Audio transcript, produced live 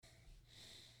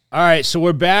All right, so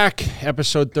we're back,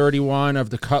 episode 31 of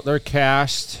the Cutler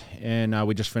Cast, and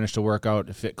we just finished a workout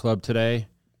at Fit Club today.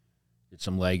 Did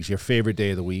some legs. Your favorite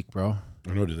day of the week, bro?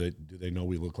 I know. Do they know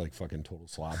we look like fucking total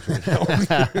slobs right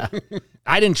now?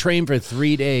 I didn't train for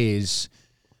 3 days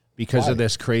because Why? of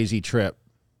this crazy trip.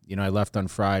 You know, I left on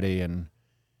Friday, and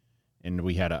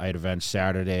I had events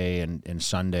Saturday and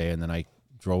Sunday, and then I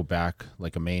drove back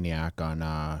like a maniac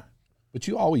on But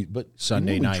you always,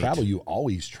 Sunday when we night. travel, you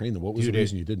always train them. What was the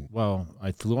reason you didn't? Well,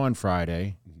 I flew on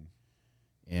Friday,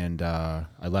 and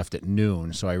I left at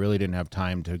noon, so I really didn't have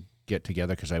time to get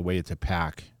together because I waited to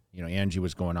pack. You know, Angie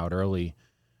was going out early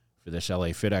for this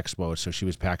LA Fit Expo, so she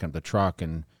was packing up the truck,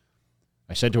 and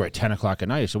I said to her at 10 o'clock at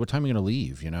night, I said, what time are you going to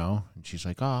leave, you know? And she's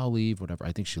like, oh, I'll leave, whatever.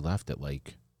 I think she left at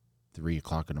like 3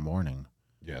 o'clock in the morning.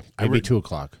 Yeah, Maybe 2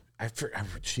 o'clock.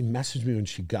 She messaged me when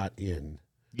she got in.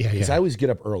 Yeah, Because I always get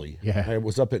up early. Yeah. I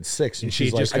was up at 6, and she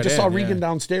she's just like, I got just saw in, Regan yeah.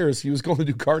 downstairs. He was going to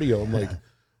do cardio. I'm like,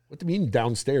 what do you mean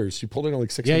downstairs? She pulled in at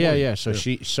like 6 in the morning. Yeah.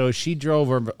 So she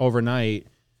drove overnight,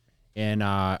 and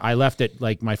I left it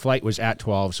like my flight was at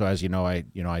 12. So as you know, I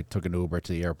took an Uber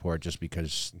to the airport just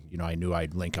because I knew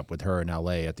I'd link up with her in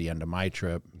LA at the end of my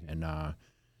trip, and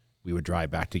we would drive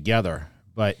back together.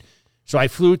 But so I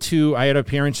had an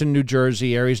appearance in New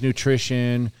Jersey, Aries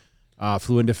Nutrition.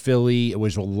 Flew into Philly. It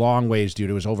was a long ways,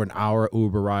 dude. It was over an hour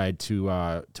Uber ride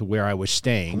to where I was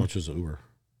staying. How much was the Uber?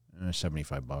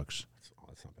 $75. Oh,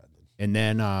 that's not bad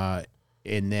then.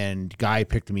 And then Guy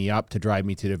picked me up to drive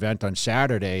me to the event on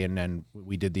Saturday, and then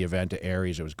we did the event at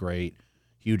Aries. It was great.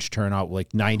 Huge turnout,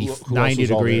 like 90 Who else 90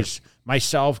 was all degrees.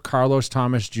 Myself, Carlos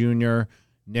Thomas Jr.,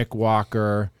 Nick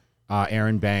Walker,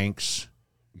 Aaron Banks,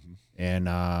 and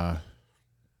I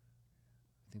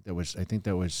think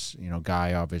that was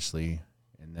Guy, obviously,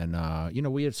 and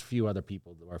then we had a few other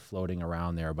people that were floating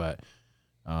around there, but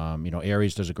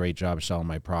Aries does a great job of selling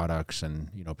my products, and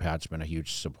Pat's been a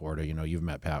huge supporter. You've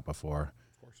met Pat before,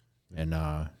 Of course. and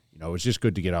it was just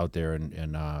good to get out there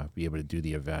and be able to do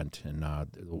the event, and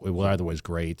the weather was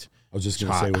great. I was just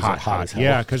going to say, was it hot as hell?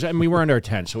 Yeah, because we were under a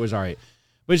tent, so it was all right.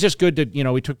 But it's just good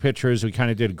to we took pictures. We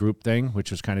kind of did a group thing, which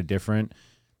was kind of different.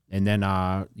 And then,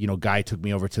 Guy took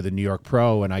me over to the New York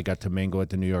Pro, and I got to mingle at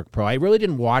the New York Pro. I really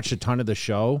didn't watch a ton of the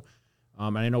show,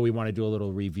 and I know we want to do a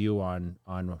little review on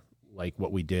like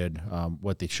what we did,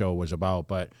 what the show was about.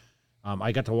 But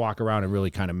I got to walk around and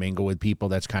really kind of mingle with people.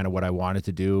 That's kind of what I wanted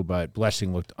to do. But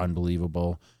Blessing looked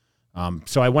unbelievable.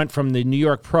 So I went from the New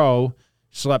York Pro,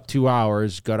 slept 2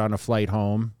 hours, got on a flight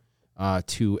home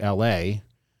to L.A.,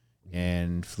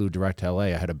 and flew direct to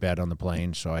L.A. I had a bed on the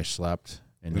plane, so I slept.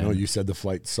 And I know you said the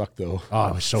flight sucked, though. Oh,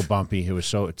 it was so bumpy. It's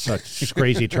such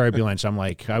crazy turbulence. I'm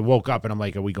like, I woke up and I'm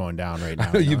like, are we going down right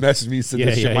now? You messaged me and said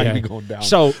this shit might be going down.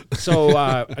 So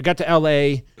I got to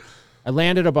L.A. I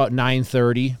landed about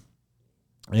 9:30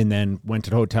 and then went to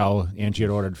the hotel. Angie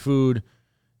had ordered food,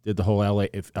 did the whole LA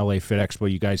Fit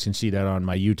Expo. You guys can see that on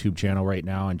my YouTube channel right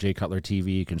now on Jay Cutler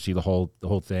TV. You can see the whole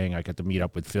thing. I got to meet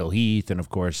up with Phil Heath, and of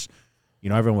course,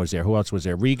 everyone was there. Who else was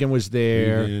there? Regan was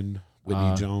there.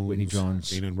 Whitney Jones,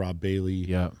 Dana and Rob Bailey.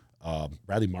 Yeah.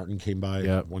 Bradley Martin came by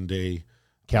one day.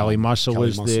 Callie Muscle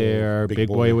was there. Big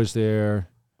Boy was there.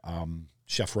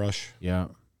 Chef Rush. Yeah.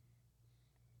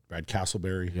 Brad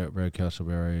Castleberry. Yeah, Brad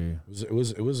Castleberry. It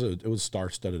was a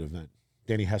star-studded event.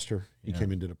 Danny Hester, he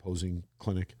came and did a posing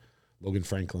clinic. Logan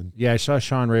Franklin. Yeah, I saw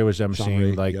Sean Ray was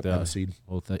emceeing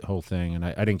emceed. whole thing, and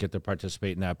I didn't get to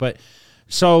participate in that. But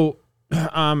so.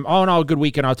 All in all, a good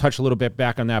weekend. I'll touch a little bit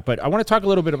back on that, but I want to talk a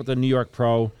little bit about the New York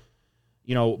Pro.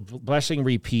 Blessing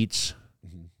repeats.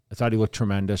 Mm-hmm. I thought he looked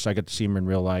tremendous. I got to see him in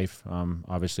real life.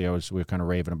 Obviously, we were kind of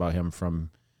raving about him from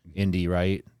Indy,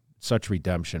 right? Such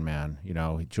redemption, man.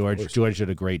 George did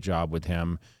a great job with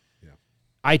him. Yeah.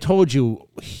 I told you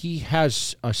he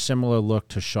has a similar look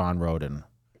to Sean Roden,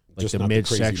 like just the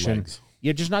midsection.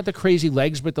 Yeah, just not the crazy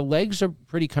legs, but the legs are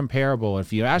pretty comparable.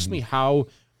 If you ask me how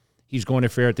he's going to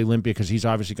fare at the Olympia, because he's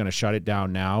obviously going to shut it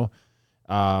down now.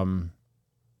 I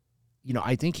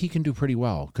think he can do pretty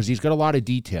well because he's got a lot of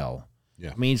detail.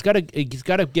 Yeah, I mean he's got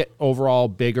to get overall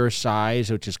bigger size,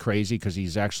 which is crazy because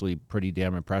he's actually pretty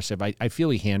damn impressive. I feel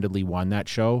he handedly won that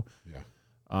show. Yeah.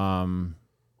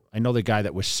 I know the guy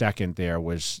that was second there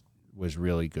was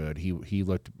really good. He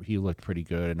looked pretty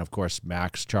good, and of course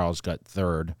Max Charles got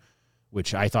third,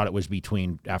 which I thought it was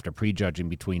after prejudging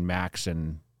between Max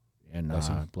and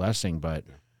Blessing, but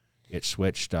it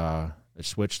switched a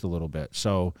little bit.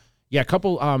 So yeah, a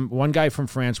couple. One guy from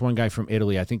France, one guy from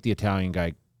Italy. I think the Italian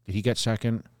guy, did he get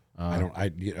second? I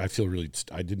feel really.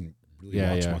 I didn't really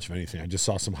watch much of anything. I just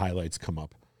saw some highlights come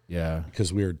up. Yeah,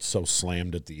 because we were so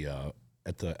slammed at the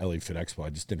at the LA Fit Expo. I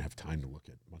just didn't have time to look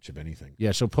at much of anything.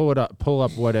 Yeah, so pull up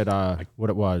what it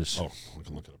was. Oh, we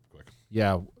can look it up quick.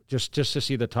 Yeah, just to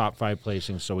see the top 5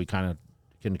 placings, so we can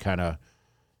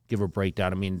give a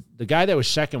breakdown. I mean, the guy that was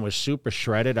second was super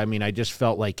shredded. I mean, I just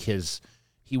felt like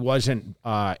he wasn't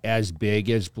as big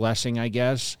as Blessing, I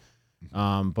guess,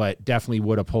 but definitely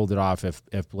would have pulled it off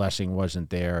if Blessing wasn't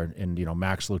there. And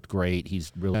Max looked great.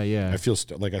 He's really I feel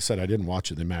like I said, I didn't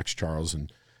watch it. Then Max Charles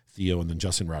and Theo, and then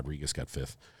Justin Rodriguez got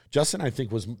 5th. Justin, I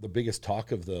think, was the biggest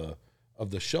talk of the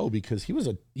show because he was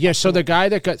So the guy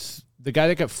that got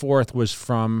 4th was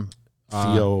from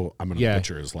Theo. I'm going to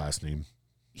butcher his last name.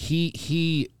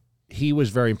 He was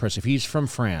very impressive. He's from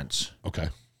France. Okay.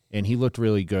 And he looked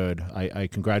really good. I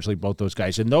congratulate both those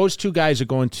guys. And those 2 guys are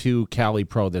going to Cali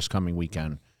Pro this coming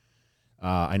weekend.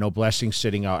 I know Blessing's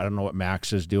sitting out. I don't know what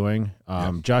Max is doing.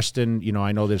 Justin,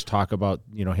 I know there's talk about,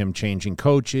 him changing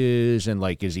coaches and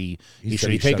like, should he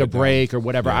take a break or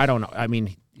whatever? Yeah. I don't know. I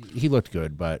mean, he looked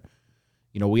good, but,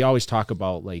 we always talk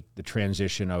about like the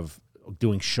transition of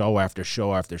doing show after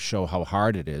show after show, how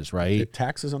hard it is, right? It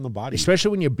taxes on the body.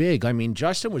 Especially when you're big. I mean,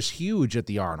 Justin was huge at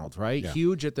the Arnold, right? Yeah.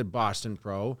 Huge at the Boston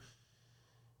Pro.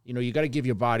 You got to give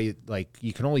your body, like,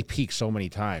 you can only peak so many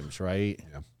times, right?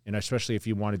 Yeah. And especially if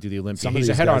you want to do the Olympics. He's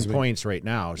ahead on points right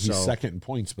now. He's second in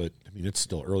points, but, I mean, it's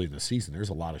still early in the season. There's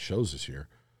a lot of shows this year.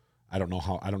 I don't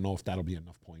know if that'll be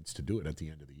enough points to do it at the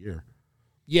end of the year.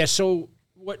 Yeah, so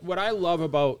what I love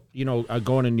about,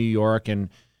 going to New York, and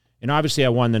obviously I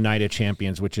won the Night of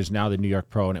Champions, which is now the New York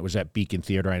Pro, and it was at Beacon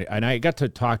Theater. And I got to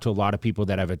talk to a lot of people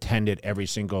that have attended every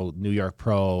single New York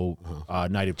Pro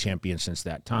Night of Champions since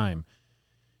that time.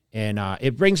 And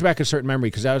it brings back a certain memory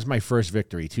because that was my first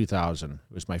victory, 2000. It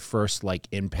was my first, like,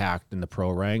 impact in the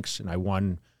pro ranks, and I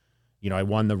won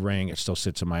the ring. It still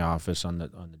sits in my office on the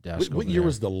desk. What year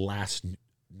was the last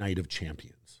Night of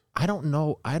Champions? I don't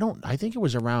know. I think it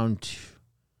was around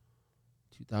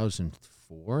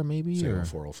 2004, maybe, or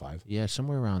 0405. Yeah,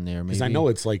 somewhere around there. Because I know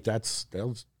it's like that was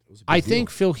a big I deal. think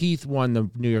Phil Heath won the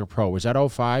New York Pro. Was that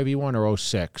 05 he won or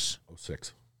 06?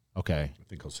 06. Okay. I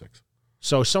think 06.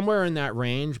 So somewhere in that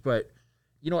range, but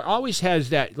it always has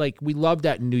that, like, we love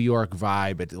that New York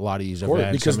vibe at a lot of these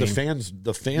events. Because the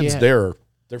fans there,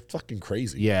 they're fucking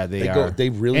crazy. Yeah, they are. They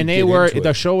really and they were. Into the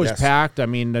it. show was Yes. packed. I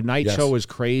mean, the night Yes. show was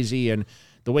crazy, and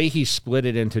the way he split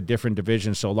it into different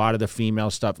divisions. So a lot of the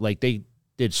female stuff, like they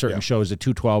did certain shows. The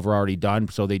 212 were already done,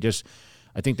 so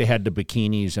I think they had the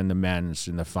bikinis and the men's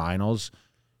in the finals.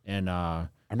 And I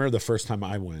remember the first time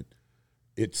I went.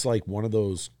 It's like one of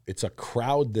those. It's a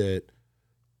crowd that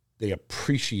they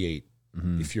appreciate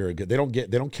if you're a good. They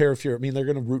don't care if you're. I mean, they're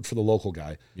going to root for the local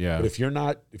guy. Yeah. But if you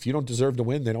don't deserve to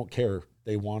win, they don't care.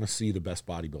 They want to see the best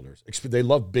bodybuilders. They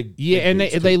love big. Yeah, big and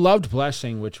dudes, they loved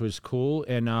Blessing, which was cool.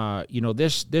 And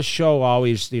this show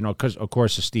always, because of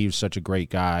course Steve's such a great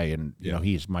guy, and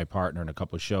he's my partner in a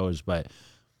couple of shows, but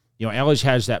always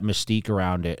has that mystique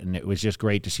around it, and it was just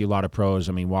great to see a lot of pros.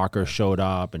 I mean, Walker showed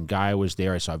up, and Guy was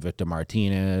there. I saw Victor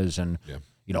Martinez, and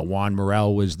Juan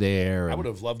Morel was there. And I would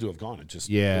have loved to have gone. It was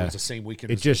the same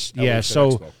weekend. So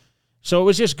it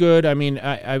was just good. I mean,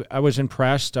 I was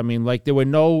impressed. I mean, like, there were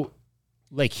no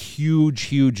like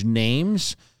huge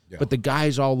names, but the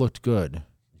guys all looked good.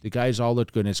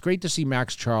 And it's great to see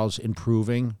Max Charles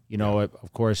improving.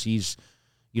 Of course, he's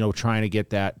trying to get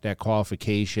that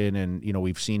qualification, and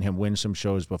we've seen him win some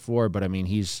shows before, but I mean,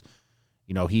 he's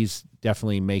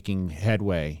definitely making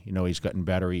headway. He's gotten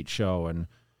better each show, and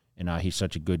he's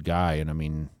such a good guy. And I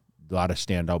mean, a lot of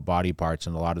standout body parts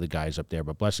and a lot of the guys up there,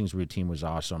 but Blessing's routine was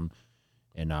awesome.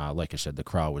 And like I said, the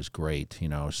crowd was great,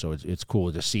 so it's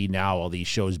cool to see now all these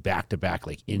shows back to back,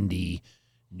 like Indy,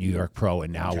 New York Pro,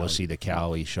 and now we'll see the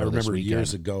Cali show this weekend. I remember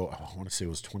years ago, I want to say it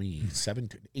was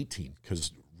 2017, 18,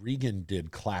 because Regan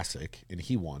did Classic, and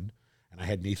he won. And I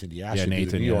had Nathan Diaz do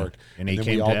New York. And then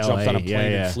came we all to jumped LA. on a plane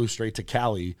and flew straight to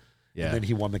Cali. Yeah. And then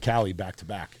he won the Cali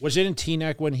back-to-back. Was it in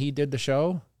Teaneck when he did the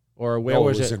show? Or where No,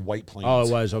 was it was in White Plains. Oh, it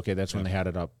was. Okay, that's when they had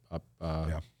it up.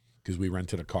 Yeah, because we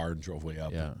rented a car and drove way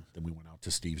up. Yeah. And then we went out to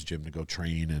Steve's gym to go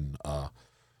train, and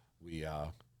he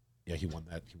won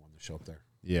that. He won the show up there.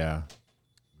 Yeah.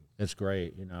 That's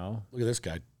great, Look at this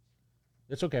guy.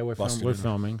 It's okay. We're Busted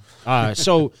filming.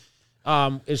 So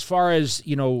as far as,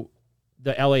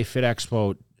 the LA Fit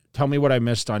Expo, tell me what I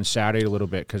missed on Saturday a little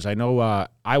bit, because I know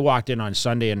I walked in on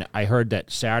Sunday, and I heard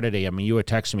that Saturday, I mean, you were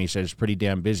texting me, said it's pretty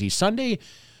damn busy. Sunday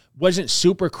wasn't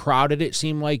super crowded, it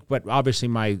seemed like, but obviously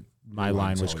my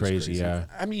line was crazy, yeah.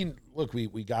 I mean, look,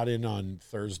 we got in on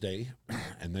Thursday,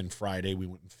 And then Friday we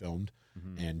went and filmed,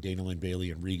 and Dana Lynn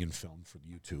Bailey and Regan filmed for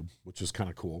YouTube, which was kind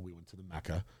of cool. We went to the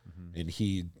Mecca, and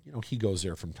he goes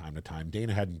there from time to time.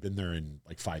 Dana hadn't been there in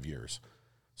like 5 years.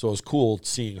 So it was cool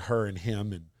seeing her and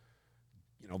him and,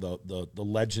 the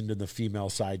legend in the female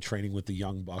side training with the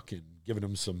young buck and giving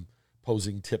him some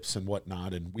posing tips and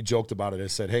whatnot. And we joked about it. I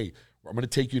said, hey, I'm going to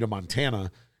take you to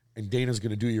Montana, and Dana's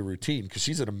going to do your routine because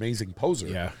she's an amazing poser.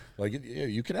 Yeah. Like,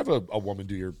 you can have a woman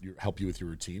do your help you with your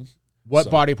routine. What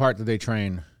body part did they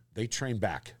train? They train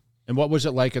back. And what was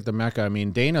it like at the Mecca? I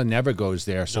mean, Dana never goes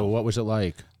there, so what was it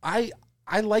like? I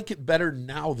like it better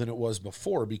now than it was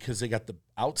before because they got the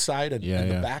outside and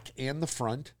the back and the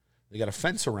front. They got a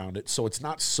fence around it, so it's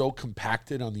not so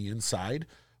compacted on the inside,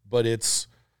 but it's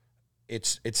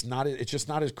just not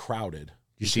as crowded.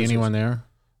 You see anyone there?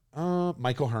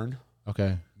 Mike O'Hearn.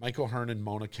 Okay. Mike O'Hearn and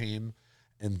Mona came,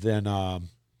 and then trying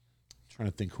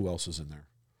to think who else is in there.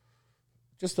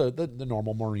 Just the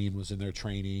normal Maureen was in there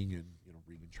training and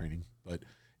Regan training, but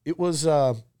it was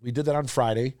we did that on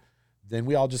Friday. Then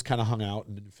we all just kind of hung out,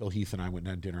 and then Phil Heath and I went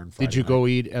and had dinner on Friday. Did you go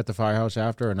eat at the firehouse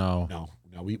after or no? No.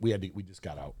 We just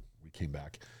got out. We came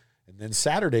back, and then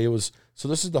Saturday was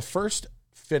this is the first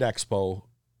Fit Expo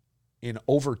in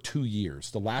over 2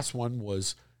 years. The last one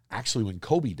was actually when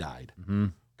Kobe died,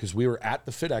 because we were at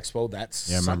the Fit Expo that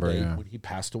Sunday when he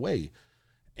passed away,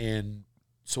 and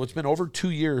so it's been over 2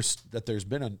 years that there's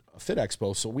been a Fit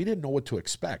Expo. So we didn't know what to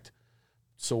expect.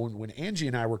 So when Angie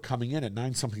and I were coming in at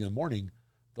 9-something in the morning,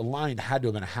 the line had to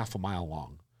have been a half a mile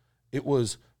long. It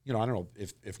was, I don't know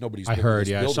if nobody's been to this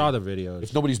building. I saw the videos.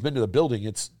 If nobody's been to the building,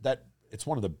 it's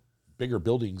one of the bigger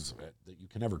buildings that you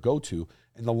can ever go to.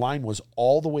 And the line was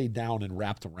all the way down and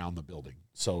wrapped around the building.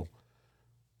 So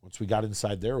once we got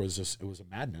inside there, it was a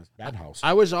madhouse.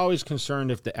 I was always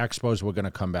concerned if the expos were going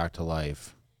to come back to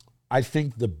life. I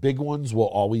think the big ones will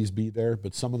always be there,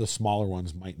 but some of the smaller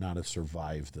ones might not have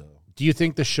survived the. Do you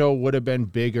think the show would have been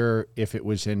bigger if it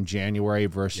was in January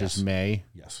versus May?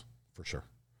 Yes, for sure.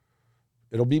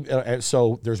 It'll be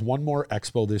so. There's one more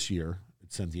expo this year.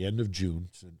 It's at the end of June,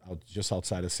 just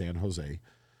outside of San Jose,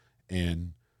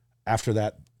 and after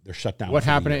that, they're shut down. What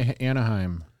happened at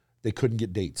Anaheim? They couldn't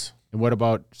get dates. And what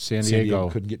about San Diego? San Diego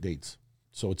couldn't get dates,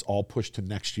 so it's all pushed to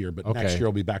next year. But next year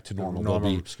will be back to normal.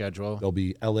 Normal schedule. There'll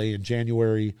be LA in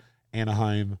January,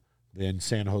 Anaheim, then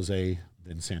San Jose,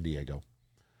 then San Diego.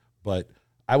 But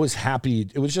I was happy.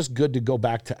 It was just good to go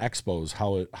back to expos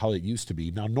how it used to be.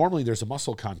 Now, normally there's a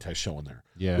muscle contest showing there,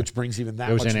 which brings even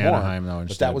that much more. It was in Anaheim, though,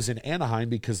 instead. But that was in Anaheim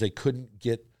because they couldn't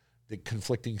get the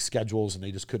conflicting schedules and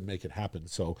they just couldn't make it happen.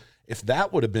 So if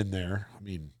that would have been there,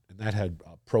 and that had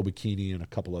Pro Bikini and a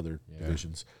couple other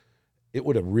divisions, it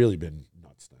would have really been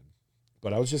nuts then.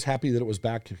 But I was just happy that it was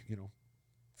back.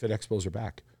 Fit Expos are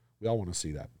back. We all want to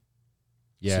see that.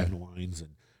 Yeah. Seeing the lines,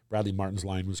 and Bradley Martin's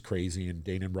line was crazy, and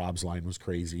Dana and Rob's line was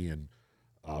crazy, and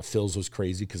Phil's was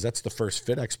crazy because that's the first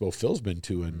Fit Expo Phil's been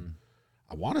to, and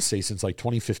I want to say since like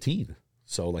 2015,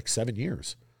 so like 7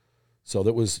 years. So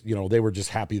that was, they were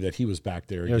just happy that he was back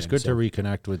there. It was good to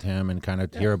reconnect with him and kind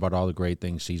of hear about all the great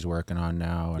things he's working on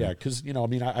now. And because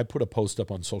I put a post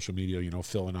up on social media.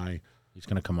 Phil and I. He's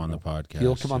going to come on the podcast.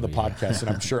 He'll come on the podcast,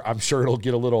 and I'm sure it'll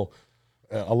get a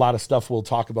lot of stuff we'll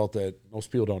talk about that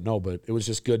most people don't know. But it was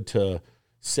just good to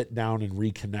sit down and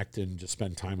reconnect and just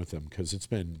spend time with him because it's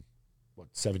been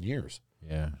 7 years.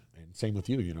 Yeah, and same with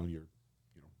you. You're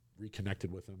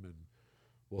reconnected with him, and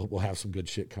we'll have some good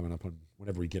shit coming up on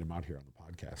whenever we get him out here on the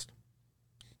podcast.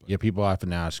 But people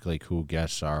often ask like who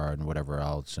guests are and whatever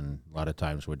else, and a lot of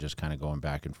times we're just kind of going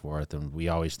back and forth, and we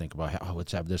always think about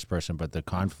let's have this person, but the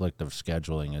conflict of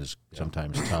scheduling is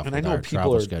sometimes tough. And I know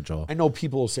schedule. I know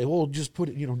people will say, "Well, just put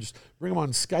it, just bring them on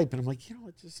Skype," and I'm like,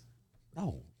 it's just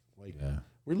no.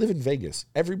 We live in Vegas.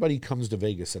 Everybody comes to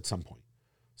Vegas at some point,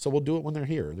 so we'll do it when they're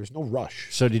here. There's no rush.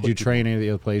 So, did you train any of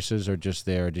the other places, or just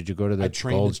there? Did you go to the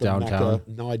Golds downtown? Mecca.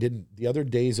 No, I didn't. The other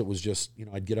days it was just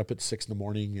I'd get up at 6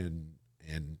 a.m.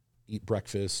 and eat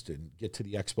breakfast and get to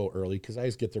the expo early because I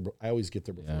always get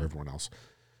there before everyone else.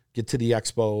 Get to the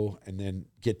expo and then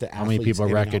get the athletes. How many people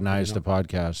recognize the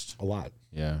podcast? A lot.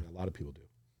 Yeah, a lot of people do.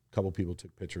 A couple people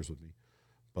took pictures with me,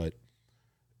 but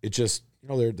it just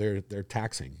they're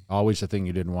taxing. Always the thing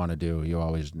you didn't want to do. You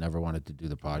always never wanted to do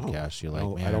the podcast. You're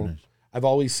like, man, I don't. I've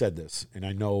always said this, and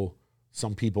I know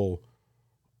some people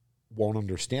won't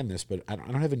understand this, but I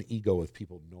don't have an ego with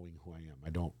people knowing who I am. I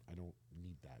don't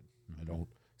need that. I don't.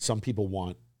 Some people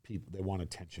want they want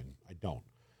attention. I don't.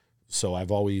 So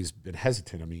I've always been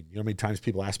hesitant. You know how many times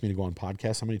people ask me to go on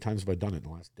podcasts? How many times have I done it in the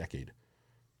last decade?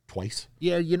 Twice.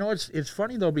 Yeah, it's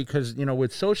funny though because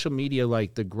with social media,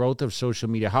 like the growth of social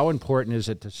media, how important is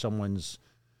it to someone's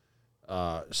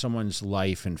someone's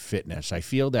life and fitness, I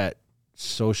feel that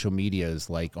social media is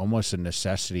like almost a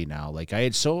necessity now. Like I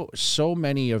had so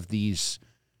many of these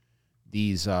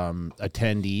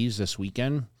attendees this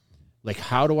weekend. Like,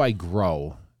 how do I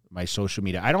grow my social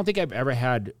media? I don't think I've ever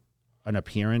had an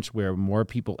appearance where more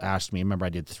people asked me. Remember, I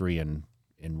did 3 in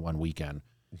one weekend.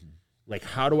 Mm-hmm. Like,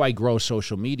 how do I grow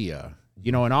social media?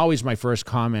 You know, and always my first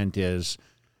comment is,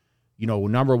 you know,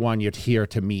 number one, you're here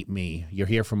to meet me. You're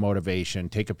here for motivation.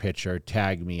 Take a picture,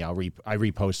 tag me. I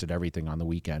reposted everything on the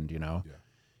weekend, you know. Yeah.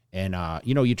 And,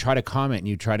 you know, you try to comment and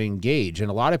you try to engage.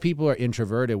 And a lot of people are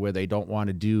introverted where they don't want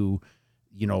to do,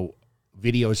 you know,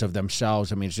 videos of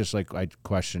themselves. I mean, it's just like I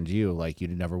questioned you, like you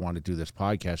never want to do this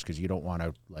podcast because you don't want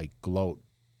to like gloat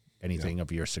anything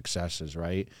of your successes,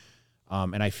 right?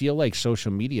 And I feel like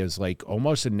social media is like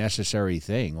almost a necessary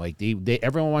thing. Like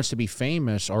everyone wants to be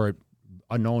famous or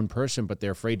a known person, but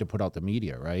they're afraid to put out the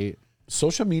media, right?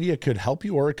 Social media could help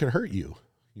you or it could hurt you.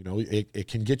 You know, it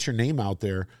can get your name out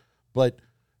there, but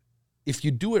if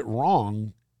you do it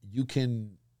wrong, you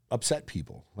can upset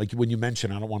people. Like when you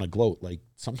mentioned, I don't want to gloat. Like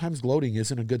sometimes gloating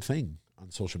isn't a good thing on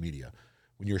social media.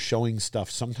 When you're showing stuff,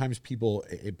 sometimes people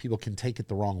can take it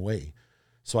the wrong way.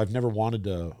 So I've never wanted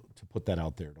to put that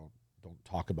out there. Don't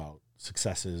talk about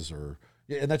successes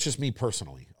and that's just me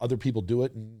personally. Other people do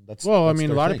it, and that's I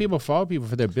mean, a lot of people follow people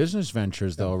for their business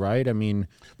ventures, though, right? I mean,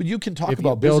 but you can talk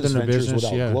about business ventures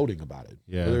without gloating about it.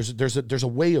 Yeah, there's a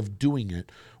way of doing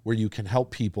it where you can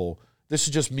help people. This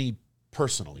is just me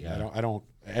personally. Yeah. I don't.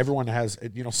 Everyone has,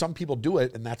 you know, some people do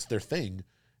it and that's their thing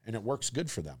and it works good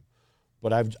for them.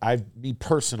 But I've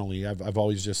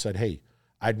always just said, hey,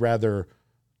 I'd rather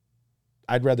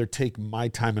take my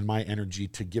time and my energy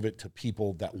to give it to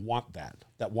people that want that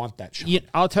shot. Yeah,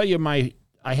 I'll tell you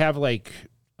I have like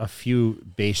a few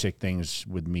basic things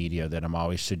with media that I'm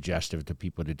always suggestive to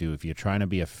people to do if you're trying to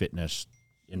be a fitness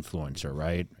influencer,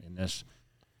 right? In this,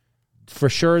 for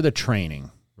sure, the training,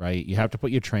 right? You have to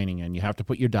put your training in. You have to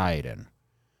put your diet in.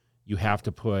 You have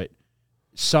to put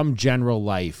some general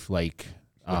life, like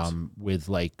with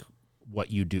like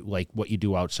what you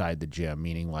do outside the gym,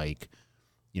 meaning like,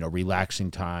 you know,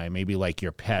 relaxing time, maybe like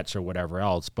your pets or whatever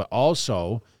else. But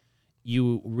also,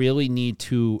 you really need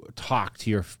to talk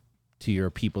to your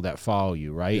people that follow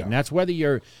you, right? Yeah. And that's whether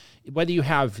you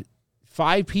have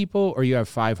 5 people or you have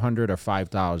 500 or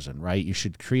 5,000, right? You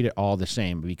should treat it all the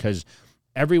same because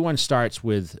everyone starts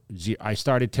with. I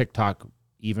started TikTok.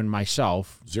 Even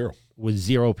myself, 0 with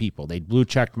 0 people. They blue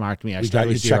check marked me. I started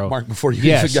with 0. Check mark before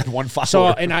you even got 1 follower. So,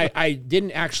 and I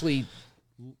didn't actually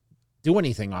do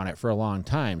anything on it for a long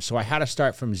time. So I had to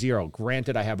start from 0.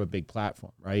 Granted, I have a big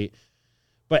platform, right?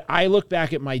 But I look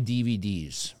back at my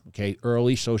DVDs, okay,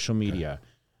 early social media. Okay.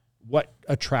 What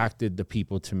attracted the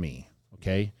people to me,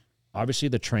 okay? Obviously,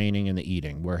 the training and the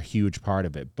eating were a huge part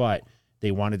of it, but they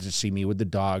wanted to see me with the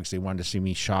dogs. They wanted to see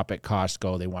me shop at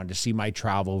Costco. They wanted to see my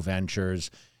travel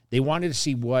ventures. They wanted to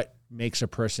see what makes a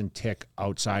person tick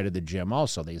outside of the gym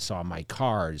also. They saw my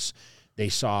cars. They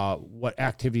saw what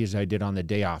activities I did on the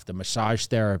day off, the massage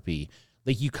therapy.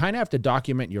 Like you kind of have to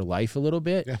document your life a little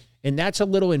bit. Yeah. And that's a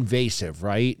little invasive,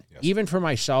 right? Yes. Even for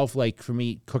myself, like for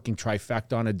me, cooking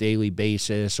trifecta on a daily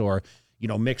basis or, you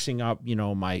know, mixing up, you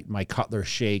know, my Cutler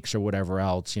shakes or whatever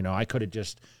else. You know, I could have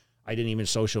just... I didn't even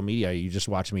social media. You just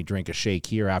watch me drink a shake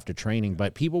here after training.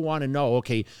 But people want to know,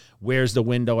 okay, where's the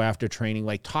window after training?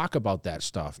 Like, talk about that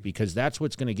stuff because that's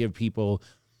what's going to give people,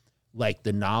 like,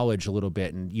 the knowledge a little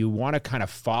bit. And you want to kind of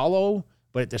follow,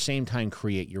 but at the same time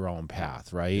create your own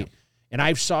path, right? Yeah. And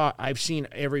I've seen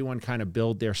everyone kind of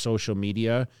build their social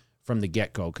media from the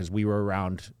get-go because we were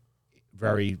around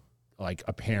very, like,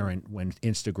 apparent when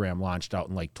Instagram launched out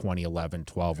in, like, 2011,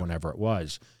 12, whenever it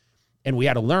was. And we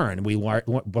had to learn. We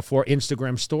learned before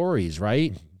Instagram stories,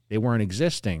 right? They weren't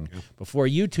existing. Yeah. Before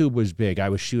YouTube was big, I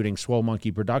was shooting Swole Monkey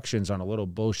Productions on a little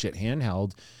bullshit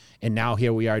handheld. And now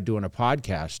here we are doing a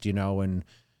podcast, you know, and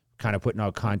kind of putting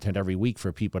out content every week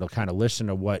for people to kind of listen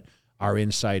to what our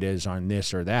insight is on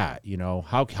this or that. You know,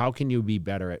 how can you be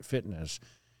better at fitness?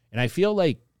 And I feel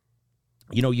like,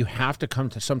 you know, you have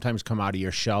to sometimes come out of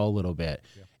your shell a little bit.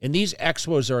 Yeah. And these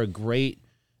expos are a great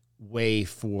way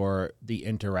for the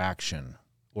interaction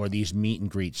or these meet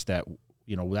and greets that,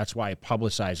 you know, that's why I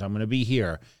publicize. I'm going to be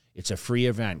here. It's a free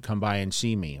event. Come by and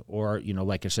see me. Or, you know,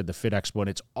 like I said, the Fit Expo, and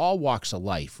it's all walks of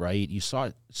life, right? You saw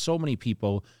so many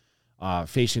people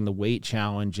facing the weight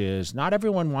challenges. Not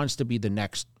everyone wants to be the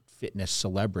next fitness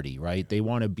celebrity, right? They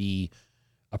want to be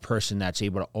a person that's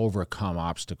able to overcome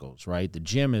obstacles, right? The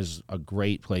gym is a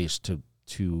great place to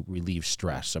relieve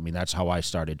stress. I mean, that's how I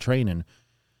started training.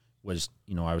 Was,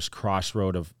 you know, I was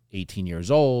crossroad of 18 years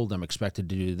old. I'm expected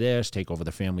to do this, take over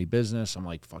the family business. I'm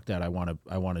like, fuck that. I want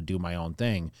to do my own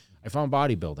thing. I found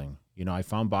bodybuilding. I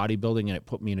found bodybuilding, and it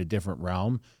put me in a different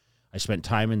realm. I spent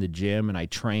time in the gym, and I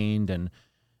trained, and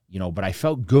but I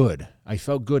felt good.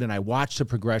 And I watched the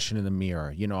progression in the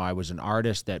mirror. I was an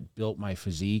artist that built my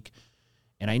physique,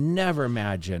 and I never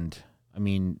imagined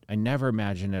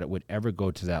that it would ever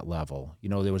go to that level.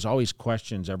 There was always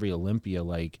questions every Olympia,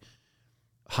 like,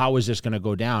 how is this going to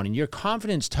go down? And your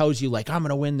confidence tells you, like, I'm going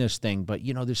to win this thing. But,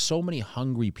 there's so many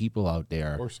hungry people out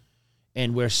there. Of course.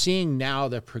 And we're seeing now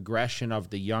the progression of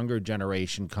the younger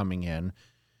generation coming in.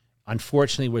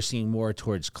 Unfortunately, we're seeing more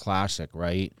towards classic,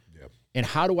 right? Yep. And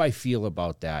how do I feel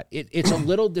about that? It's a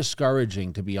little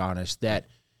discouraging, to be honest, that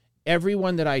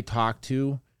everyone that I talk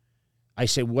to, I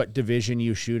say, what division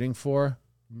you shooting for?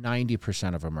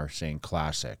 90% of them are saying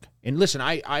classic. And listen,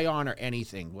 I honor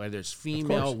anything, whether it's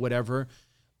female, whatever.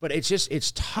 But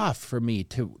it's tough for me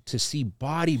to see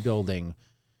bodybuilding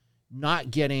not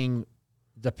getting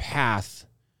the path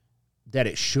that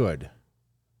it should.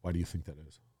 Why do you think that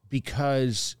is?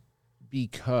 Because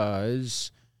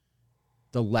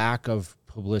the lack of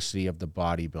publicity of the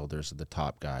bodybuilders, of the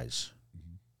top guys.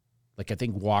 Mm-hmm. Like, I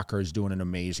think Walker is doing an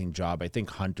amazing job. I think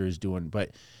Hunter's doing,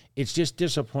 but it's just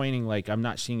disappointing. Like, I'm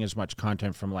not seeing as much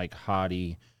content from, like,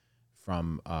 Hadi,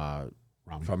 from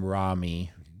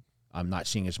Rami. Mm-hmm. I'm not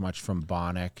seeing as much from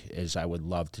Bonnick as I would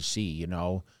love to see.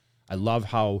 I love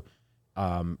how,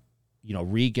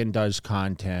 Regan does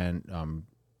content.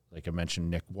 Like I mentioned,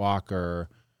 Nick Walker,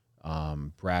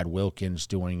 Brad Wilkins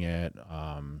doing it.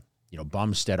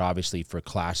 Bumstead, obviously, for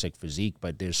classic physique,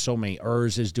 but there's so many.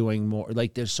 is doing more.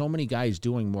 Like, there's so many guys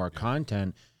doing more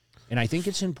content. And I think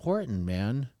it's important,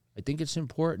 man. I think it's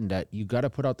important that you got to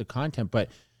put out the content. But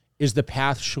is the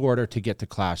path shorter to get to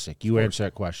classic? You answer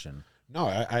that question. No,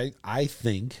 I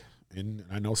think, and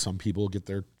I know some people get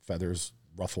their feathers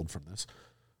ruffled from this,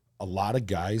 a lot of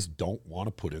guys don't want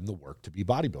to put in the work to be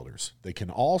bodybuilders. They can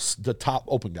all, the top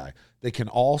open guy, they can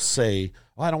all say,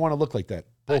 oh, I don't want to look like that.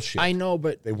 Bullshit. I know,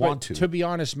 but they want to. To be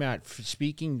honest, Matt,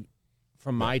 speaking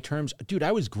from my terms, dude,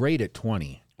 I was great at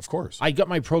 20. Of course. I got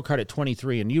my pro card at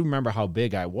 23, and you remember how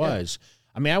big I was.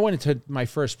 Yeah. I went into my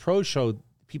first pro show,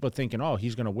 people thinking, oh,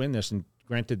 he's going to win this. And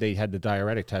granted, they had the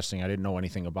diuretic testing. I didn't know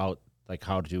anything about, like,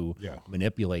 how to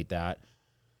manipulate that.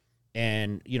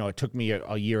 And, it took me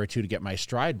a year or two to get my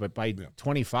stride. But by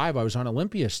 25, I was on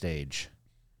Olympia stage.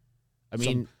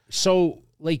 So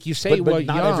like you say, but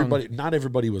not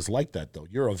everybody was like that, though.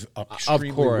 You're an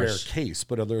extremely rare case.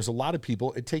 But there's a lot of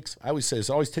people. I always say, it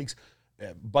always takes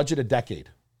budget a decade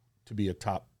to be a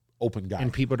top open guy.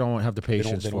 And people don't have the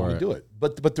patience they don't want to do it.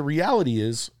 But the reality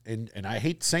is, and I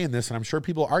hate saying this, and I'm sure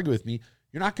people argue with me,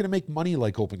 you're not going to make money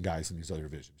like open guys in these other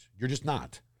divisions. You're just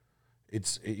not.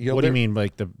 What do you mean,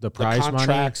 like the prize money? The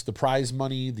contracts, the prize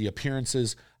money, the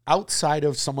appearances. Outside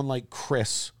of someone like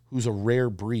Chris, who's a rare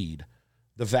breed,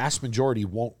 the vast majority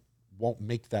won't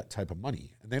make that type of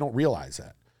money, and they don't realize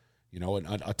that.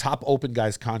 A top open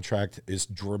guy's contract is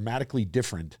dramatically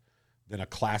different than a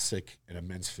classic and a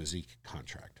men's physique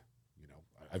contract.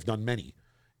 I've done many,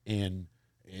 and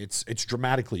it's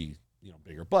dramatically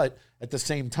bigger. But at the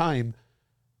same time,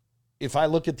 if I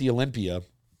look at the Olympia,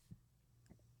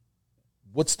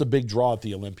 what's the big draw at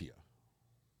the Olympia?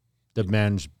 The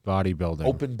men's bodybuilding.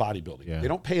 Open bodybuilding. Yeah. They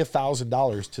don't pay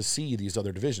 $1,000 to see these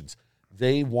other divisions.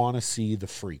 They want to see the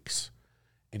freaks,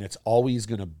 and it's always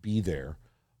going to be there.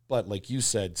 But like you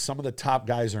said, some of the top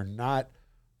guys are not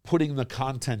putting the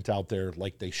content out there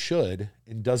like they should.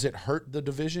 And does it hurt the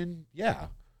division? Yeah,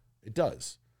 it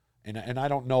does. And I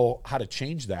don't know how to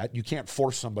change that. You can't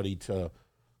force somebody to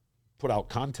put out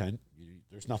content.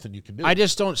 There's nothing you can do. I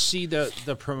just don't see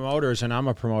the promoters, and I'm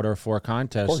a promoter for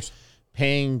contests,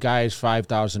 paying guys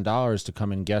 $5,000 to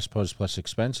come and guest pose plus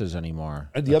expenses anymore.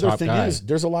 And the other thing is,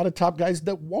 there's a lot of top guys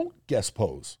that won't guest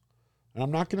pose. And I'm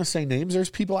not going to say names. There's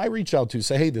people I reach out to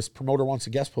say, hey, this promoter wants a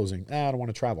guest posing. I don't want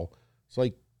to travel. It's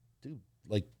like, dude,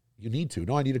 like, you need to.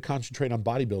 No, I need to concentrate on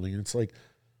bodybuilding. And it's like,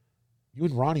 you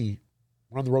and Ronnie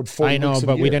were on the road 4 weeks. I know,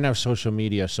 but we didn't have social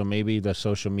media, so maybe the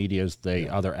social media is the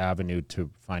other avenue to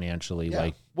financially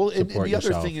support and the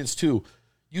yourself. Other thing is too,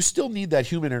 you still need that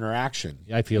human interaction.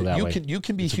 Yeah, I feel that way. You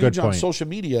can be huge on social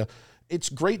media. It's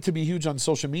great to be huge on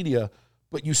social media,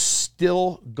 but you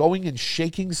still going and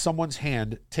shaking someone's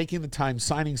hand, taking the time,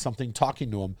 signing something,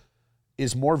 talking to them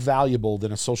is more valuable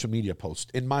than a social media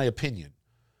post, in my opinion.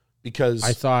 Because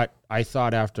I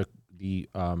thought after the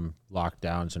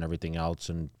lockdowns and everything else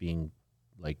and being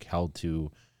like held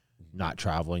to not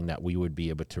traveling, that we would be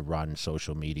able to run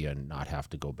social media and not have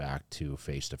to go back to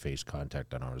face-to-face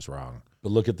contact. And I was wrong.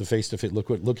 But look at the face-to-face. Look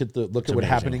at what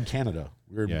happened in Canada.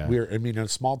 I mean, in a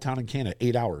small town in Canada,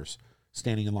 8 hours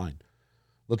standing in line.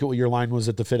 Look at what your line was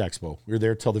at the Fit Expo. We were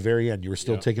there till the very end. You were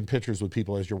still taking pictures with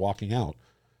people as you're walking out.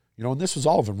 You know, and this was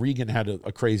all of them. Regan had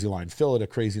a crazy line. Phil had a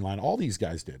crazy line. All these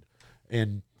guys did.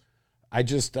 And I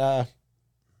just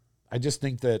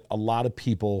think that a lot of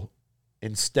people,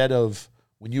 instead of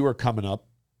when you were coming up,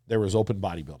 there was open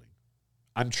bodybuilding.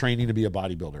 I'm training to be a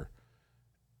bodybuilder.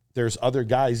 There's other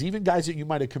guys, even guys that you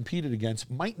might have competed against,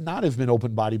 might not have been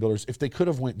open bodybuilders if they could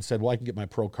have went and said, well, I can get my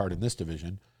pro card in this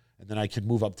division, and then I can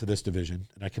move up to this division,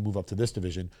 and I can move up to this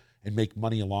division and make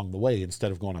money along the way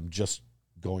instead of going, I'm just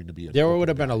going to be a... There would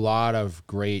have been a lot of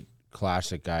great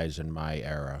classic guys in my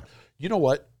era. You know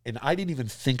what? And I didn't even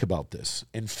think about this.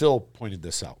 And Phil pointed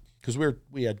this out because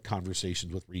we had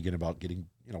conversations with Regan about getting,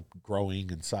 you know,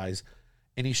 growing and size.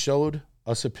 And he showed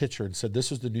us a picture and said,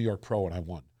 this is the New York Pro and I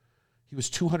won. He was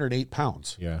 208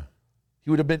 pounds. Yeah. He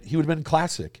would have been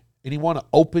classic. And he won an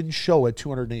open show at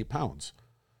 208 pounds.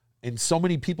 And so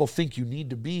many people think you need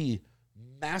to be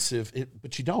massive,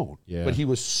 but you don't. Yeah. But he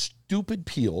was stupid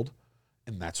peeled,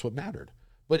 and that's what mattered.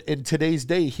 But in today's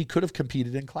day, he could have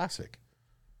competed in classic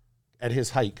at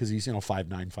his height because he's, you know,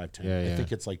 5'9", 5'10". Yeah. I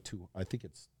think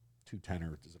it's 210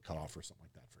 or is a cutoff or something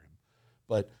like that for him.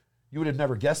 But you would have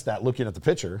never guessed that looking at the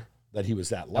picture that he was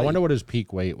that light. I wonder what his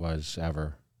peak weight was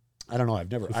ever. I don't know.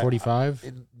 I've never 45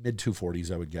 in mid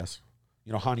 240s. I would guess.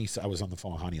 You know, Hani. I was on the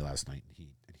phone with Hani last night, and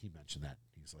he mentioned that.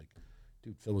 He's like,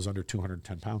 dude, Phil was under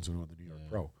 210 pounds when he won the New York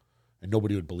Pro, and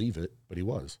nobody would believe it, but he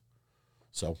was.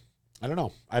 So I don't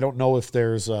know. I don't know if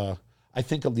there's. I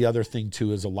think the other thing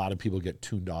too is a lot of people get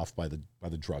tuned off by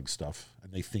the drug stuff,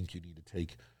 and they think you need to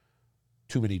take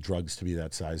too many drugs to be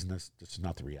that size, and that's just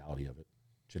not the reality of it.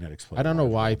 Genetics play. I don't know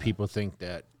why people think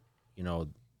that, you know,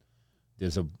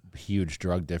 there's a huge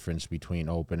drug difference between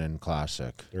open and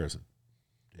classic. There isn't.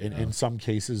 In some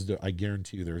cases, I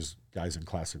guarantee you there's guys in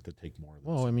classic that take more.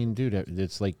 Well, I mean, dude,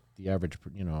 it's like the average,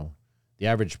 you know, the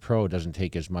average pro doesn't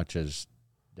take as much as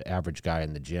the average guy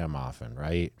in the gym often,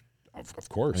 right? Of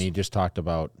course. I mean, you just talked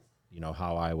about, you know,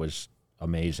 how I was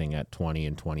amazing at 20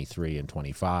 and 23 and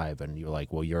 25, and you're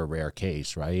like, well, you're a rare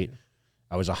case, right? Yeah.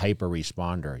 I was a hyper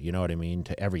responder, you know what I mean,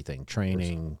 to everything,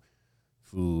 training,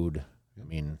 food. Yeah. I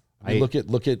mean,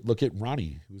 look at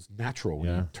Ronnie, who's natural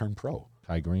when he turned pro.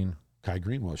 Kai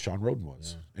Green was, Sean Roden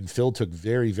was, and Phil took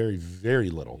very, very, very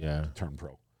little to turn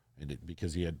pro, and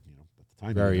because he had, you know, at the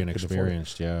time very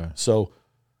inexperienced, So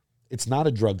it's not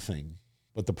a drug thing,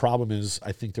 but the problem is,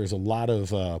 I think there's a lot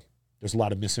of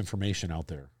misinformation out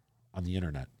there on the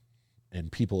internet,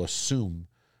 and people assume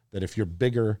that if you're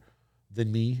bigger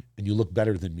than me and you look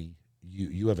better than me,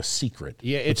 you have a secret.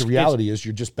 Yeah, but the reality is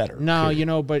you're just better. No, period. You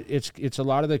know, but it's a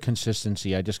lot of the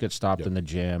consistency. I just get stopped in the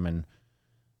gym, and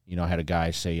you know, I had a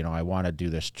guy say, you know, I want to do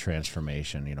this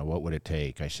transformation. You know, what would it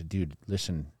take? I said, dude,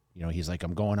 listen. You know, he's like,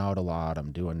 I'm going out a lot.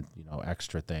 I'm doing, you know,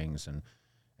 extra things, and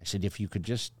I said, if you could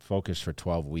just focus for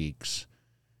 12 weeks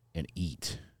and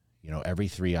eat, you know, every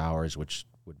 3 hours, which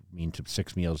would mean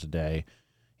 6 meals a day.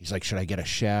 He's like, should I get a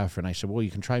chef? And I said, well, you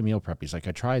can try meal prep. He's like,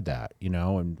 I tried that, you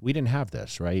know, and we didn't have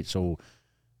this, right? So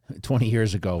 20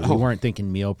 years ago, we weren't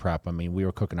thinking meal prep. I mean, we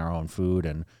were cooking our own food,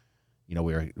 and, you know,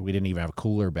 we didn't even have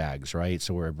cooler bags, right?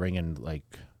 So we were bringing like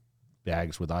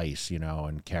bags with ice, you know,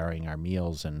 and carrying our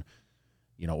meals, and,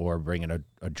 you know, or bringing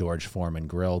a George Foreman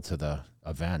grill to the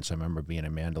events. I remember being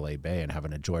in Mandalay Bay and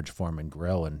having a George Foreman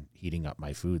grill and heating up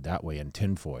my food that way in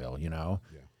tinfoil, you know?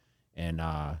 Yeah.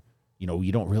 And, you know,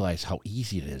 you don't realize how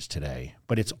easy it is today,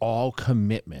 but it's all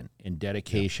commitment and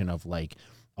dedication of like,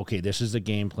 okay, this is the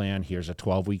game plan. Here's a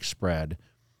 12-week spread.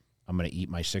 I'm going to eat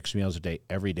my 6 meals a day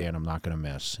every day, and I'm not going to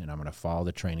miss. And I'm going to follow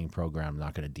the training program. I'm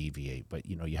not going to deviate. But,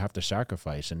 you know, you have to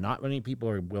sacrifice, and not many people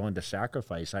are willing to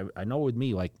sacrifice. I know with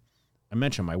me, like I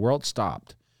mentioned, my world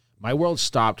stopped. My world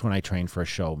stopped when I trained for a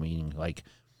show, meaning like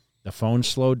the phone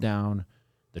slowed down,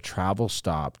 the travel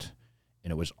stopped, and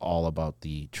it was all about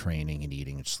the training and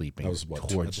eating and sleeping. That was what,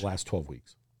 the last 12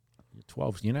 weeks?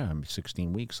 12, you know,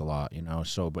 16 weeks a lot, you know.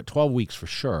 So, but 12 weeks for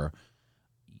sure,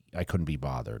 I couldn't be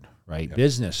bothered, right? Yep.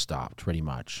 Business stopped pretty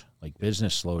much. Like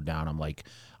business slowed down. I'm like,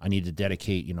 I need to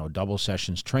dedicate, you know, double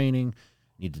sessions training,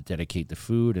 need to dedicate the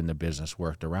food, and the business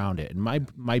worked around it. And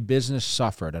my business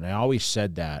suffered, and I always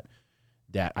said that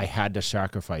I had to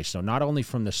sacrifice. So not only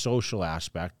from the social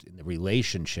aspect and the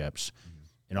relationships,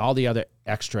 and all the other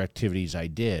extra activities I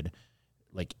did,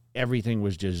 like everything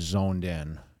was just zoned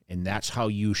in. And that's how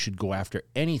you should go after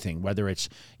anything, whether it's,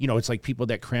 you know, it's like people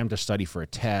that cram to study for a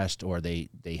test, or they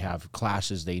have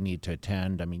classes they need to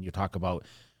attend. I mean, you talk about,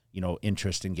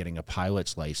 interest in getting a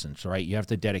pilot's license, right? You have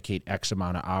to dedicate X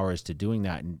amount of hours to doing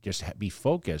that and just be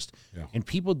focused. Yeah. And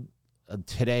people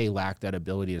today lack that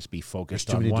ability to be focused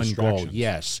There's too on many one goal. distractions.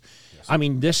 Yes. I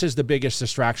mean, this is the biggest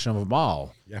distraction of them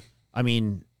all. Yeah. I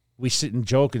mean, we sit and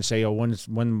joke and say,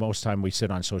 when most time we sit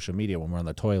on social media when we're on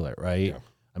the toilet, right? Yeah.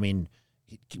 I mean,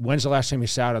 when's the last time you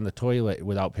sat on the toilet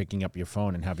without picking up your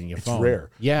phone and having your phone? It's rare.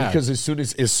 Yeah. Because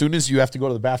as soon as you have to go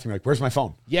to the bathroom, you're like, where's my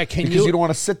phone? Yeah, because you don't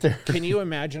want to sit there. Can you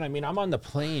imagine? I mean, I'm on the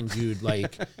plane, dude,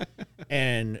 like,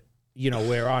 and,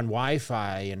 we're on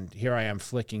Wi-Fi, and here I am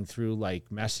flicking through,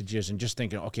 like, messages and just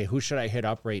thinking, okay, who should I hit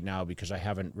up right now because I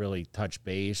haven't really touched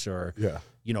base or,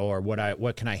 or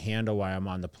what can I handle while I'm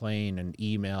on the plane, and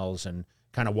emails and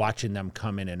kind of watching them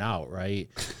come in and out, right?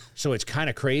 So it's kind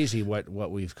of crazy what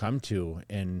we've come to,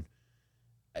 and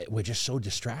we're just so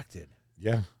distracted.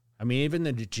 Yeah. I mean, even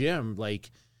the gym,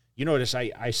 like, you notice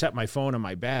I set my phone in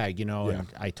my bag, and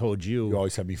I told you. You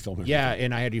always have me filming. Yeah,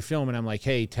 and I had you film, and I'm like,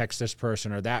 hey, text this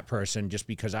person or that person, just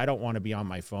because I don't want to be on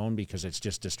my phone because it's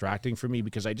just distracting for me,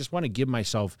 because I just want to give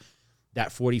myself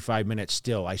that 45 minutes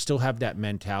still. I still have that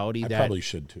mentality. I that probably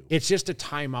should too. It's just a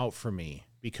timeout for me,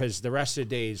 because the rest of the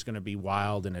day is going to be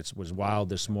wild, and it was wild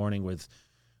this morning with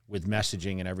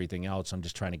messaging and everything else. I'm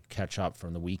just trying to catch up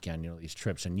from the weekend, these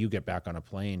trips, and you get back on a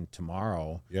plane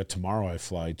tomorrow. Yeah, tomorrow I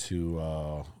fly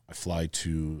to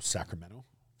Sacramento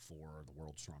for the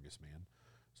World's Strongest Man.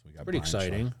 So we got pretty Brian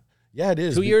exciting. Shaw. Yeah, it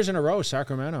is. 2 years in a row,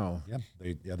 Sacramento. Yeah,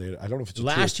 they. I don't know if it's a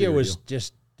last year was deal.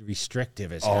 just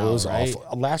restrictive as hell. Oh, it was right?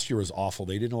 awful. Last year was awful.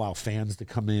 They didn't allow fans to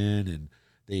come in, and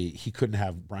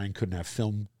Brian couldn't have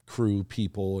film crew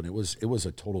people, and it was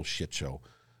a total shit show.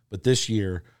 But this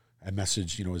year, I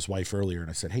messaged his wife earlier, and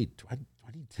I said, hey, do I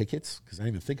need tickets? Because I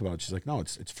didn't even think about it. She's like, no,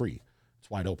 it's free. It's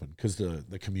wide open, because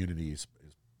the community is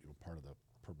part of the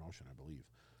promotion, I believe.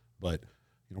 But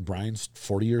Brian's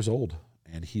 40 years old,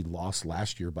 and he lost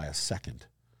last year by a second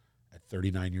at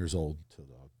 39 years old to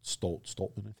the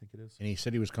Stoltman, I think it is. And he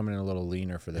said he was coming in a little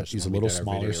leaner for this. He's a little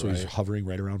smaller, so he's hovering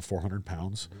right around 400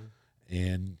 pounds. Mm-hmm.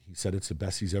 And he said it's the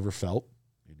best he's ever felt,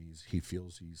 and he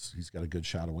feels he's got a good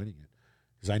shot of winning it.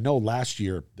 Because I know last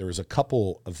year there was a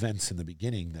couple events in the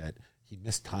beginning that he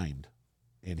mistimed,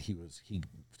 and he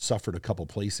suffered a couple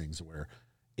placings where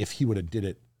if he would have did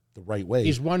it the right way.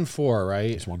 He's 1-4,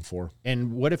 right? He's 1-4.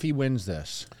 And what if he wins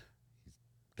this?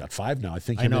 Got 5 now. I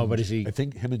think him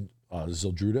and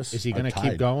Zildrudas. Is he going to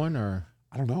keep going, or?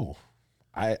 I don't know.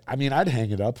 I mean, I'd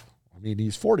hang it up. I mean,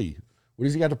 he's 40. What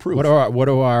does he got to prove? What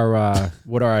do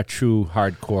our true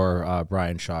hardcore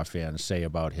Brian Shaw fans say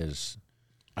about his?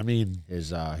 I mean,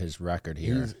 his record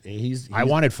here. He's I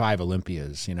wanted 5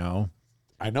 Olympias, I know.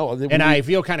 And I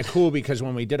feel kind of cool, because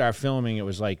when we did our filming, it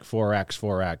was like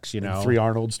 4X, And 3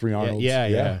 Arnolds.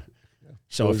 Yeah.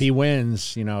 So if he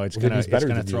wins, it's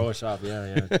gonna throw us off.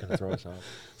 Yeah, it's gonna throw us off.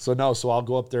 So I'll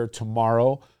go up there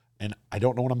tomorrow, and I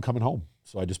don't know when I'm coming home.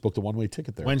 So I just booked a one-way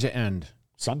ticket there. When's it end?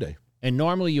 Sunday. And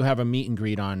normally you have a meet and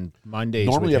greet on Mondays.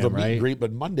 Normally with you him, have a meet right? and greet,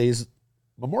 but Monday's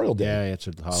Memorial Day. Yeah, it's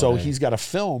a holiday. So he's got to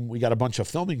film. We got a bunch of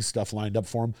filming stuff lined up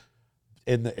for him,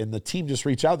 and the team just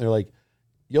reached out and they're like,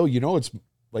 "Yo, it's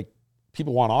like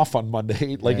people want off on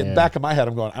Monday." Like in the back of my head,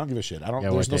 I'm going, "I don't give a shit. I don't.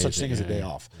 There's no such thing as a day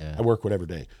off. Yeah. I work whatever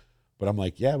day." But I'm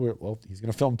like, "Yeah, well, he's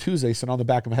going to film Tuesday." So now in the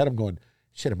back of my head, I'm going,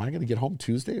 "Shit, am I going to get home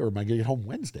Tuesday or am I going to get home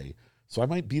Wednesday?" So I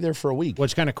might be there for a week. Well,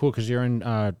 it's kind of cool because you're in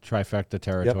trifecta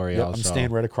territory. Yep. Also, I'm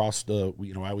staying right across I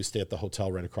always stay at the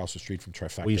hotel right across the street from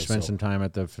trifecta. Will you spend some time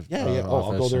at the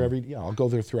I'll go there I'll go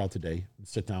there throughout the day and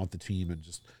sit down with the team and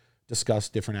just discuss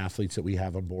different athletes that we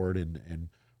have on board and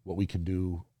what we can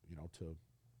do,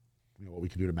 what we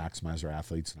can do to maximize our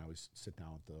athletes. And I always sit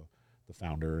down with the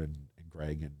founder and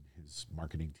Greg and his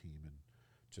marketing team, and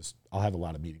just I'll have a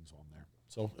lot of meetings on there.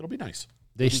 So it'll be nice.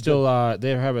 They still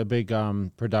they have a big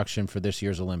production for this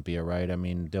year's Olympia, right? I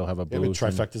mean, they'll have a booth.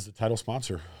 Trifecta is the title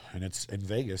sponsor, and it's in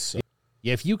Vegas. So.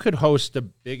 Yeah, if you could host the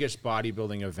biggest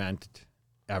bodybuilding event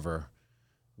ever,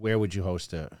 where would you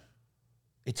host it?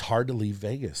 It's hard to leave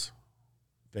Vegas.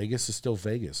 Vegas is still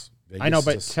Vegas. I know,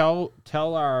 but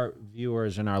tell our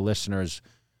viewers and our listeners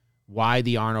why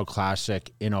the Arnold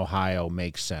Classic in Ohio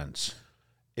makes sense.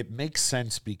 It makes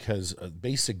sense because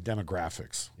basic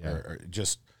demographics are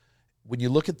just. When you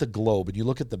look at the globe and you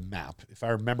look at the map, if I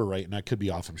remember right, and I could be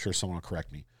off, I'm sure someone will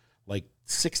correct me, like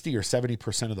 60 or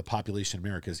 70% of the population in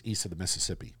America is east of the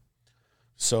Mississippi.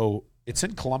 So it's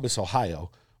in Columbus, Ohio.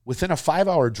 Within a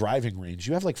 5-hour driving range,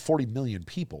 you have like 40 million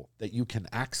people that you can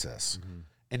access. Mm-hmm.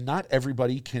 And not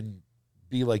everybody can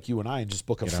be like you and I and just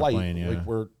book a flight.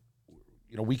 Like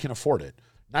we can afford it.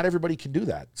 Not everybody can do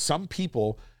that. Some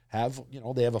people have,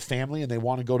 they have a family and they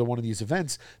want to go to one of these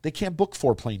events, they can't book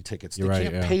 4 plane tickets. They You're right,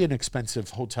 can't yeah. pay an expensive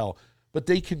hotel, but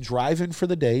they can drive in for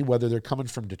the day, whether they're coming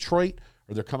from Detroit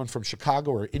or they're coming from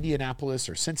Chicago or Indianapolis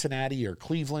or Cincinnati or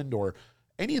Cleveland or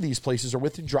any of these places are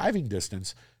within driving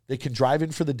distance. They can drive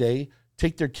in for the day,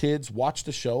 take their kids, watch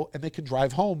the show, and they can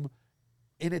drive home,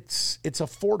 and it's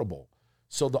affordable.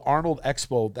 So the Arnold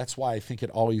Expo, that's why I think it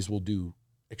always will do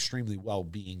extremely well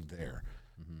being there.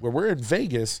 Where we're in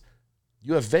Vegas,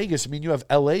 you have Vegas. I mean, you have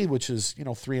LA, which is,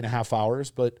 3.5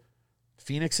 hours, but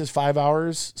Phoenix is 5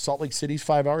 hours, Salt Lake City's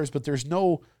 5 hours, but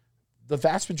the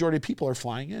vast majority of people are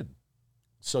flying in.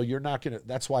 So you're not going to,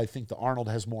 that's why I think the Arnold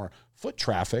has more foot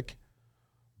traffic,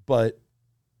 but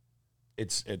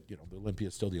the Olympia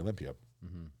is still the Olympia.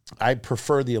 Mm-hmm. I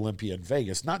prefer the Olympia in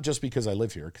Vegas, not just because I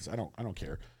live here, because I don't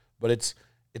care, but it's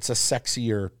a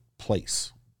sexier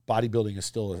place. Bodybuilding is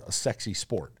still a sexy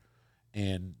sport,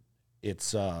 and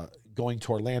it's going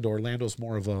to Orlando. Orlando's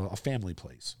more of a family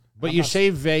place. But you say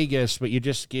Vegas, but you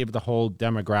just gave the whole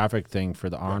demographic thing for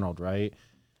the Arnold, right?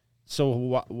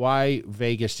 So why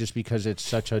Vegas? Just because it's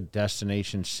such a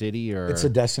destination city, or it's a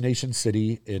destination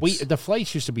city? The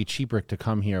flights used to be cheaper to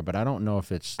come here, but I don't know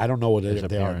if it's. I don't know what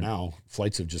they are now.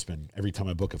 Flights have just been, every time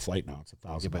I book a flight now, it's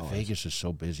 $1,000. Yeah, but Vegas is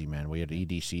so busy, man. We had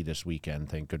EDC this weekend.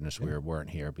 Thank goodness we weren't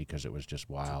here because it was just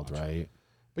wild, right?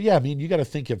 But yeah, I mean, you got to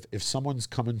think if someone's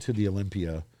coming to the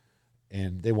Olympia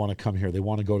and they want to come here, they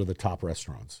want to go to the top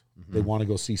restaurants. Mm-hmm. They want to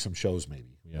go see some shows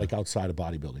maybe, like outside of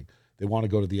bodybuilding. They want to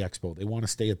go to the expo. They want to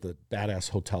stay at the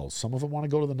badass hotels. Some of them want to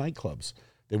go to the nightclubs.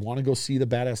 They want to go see the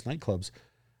badass nightclubs.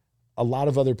 A lot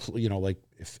of other, like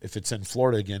if it's in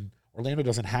Florida again, Orlando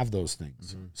doesn't have those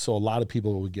things. Mm-hmm. So a lot of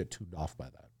people would get tuned off by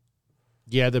that.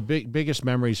 Yeah, the biggest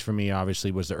memories for me,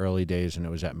 obviously, was the early days, and it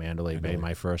was at Mandalay Bay,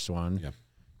 my first one. Yeah.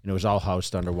 And it was all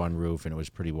housed under one roof, and it was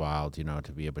pretty wild,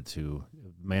 to be able to.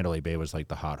 Mandalay Bay was like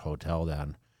the hot hotel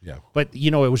then. Yeah. But,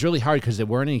 it was really hard because there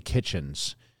weren't any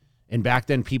kitchens. And back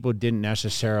then, people didn't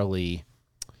necessarily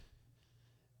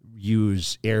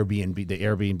use Airbnb. The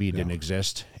Airbnb didn't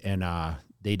exist, and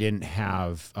they didn't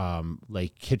have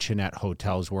like kitchenette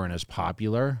hotels weren't as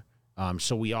popular.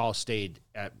 So we all stayed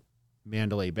at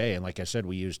Mandalay Bay, and like I said,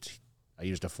 I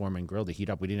used a Foreman grill to heat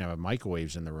up. We didn't have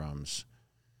microwaves in the rooms,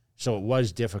 so it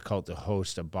was difficult to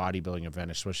host a bodybuilding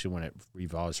event, especially when it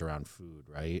revolves around food,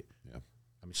 right? Yeah.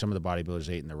 I mean, some of the bodybuilders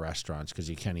ate in the restaurants because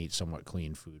you can eat somewhat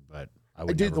clean food, but I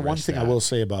did the one thing I will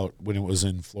say about when it was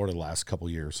in Florida the last couple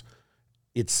of years,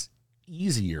 it's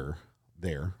easier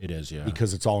there. It is, yeah.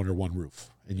 Because it's all under one roof,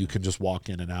 and you can just walk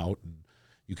in and out, and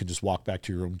you can just walk back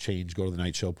to your room, change, go to the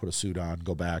night show, put a suit on,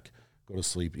 go back, go to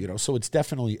sleep. So it's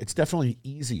definitely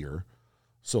easier.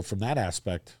 So from that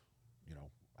aspect,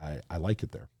 I like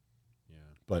it there. Yeah.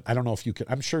 But I don't know if you could.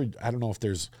 I don't know if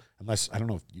there's, unless I don't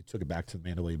know if you took it back to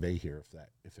Mandalay Bay here,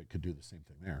 if it could do the same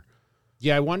thing there.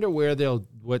 Yeah, I wonder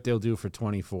what they'll do for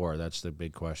 24. That's the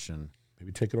big question.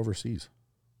 Maybe take it overseas.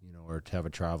 Or to have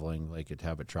it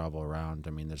travel around. I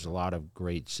mean, there's a lot of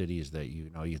great cities that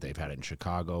they've had it in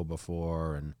Chicago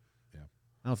before, and I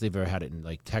don't know if they've ever had it in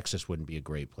like Texas. Wouldn't be a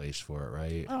great place for it,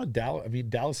 right? Dallas. I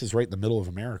mean, Dallas is right in the middle of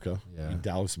America. Yeah.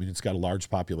 Dallas. I mean, it's got a large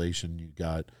population. You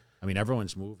got. I mean,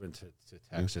 everyone's moving to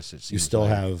Texas. It seems you still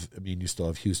have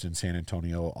Houston, San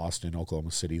Antonio, Austin,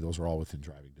 Oklahoma City. Those are all within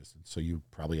driving distance. So you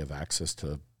probably have access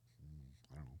to,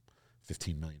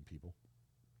 15 million people.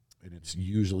 And it's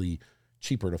usually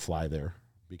cheaper to fly there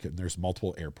because there's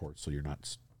multiple airports. So you're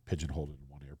not pigeonholed in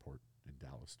one airport in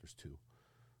Dallas. There's 2.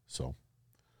 So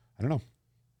I don't know.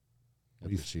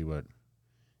 See what.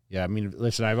 Yeah, I mean,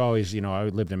 listen, I've always, I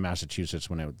lived in Massachusetts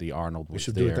when the Arnold was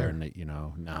should do it there. And,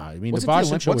 I mean, the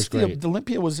Boston show was great. The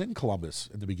Olympia was in Columbus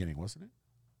in the beginning, wasn't it?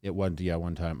 It was,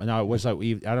 one time. No, it was like,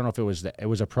 I don't know if it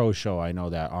was a pro show. I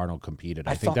know that Arnold competed.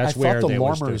 I think that's where the they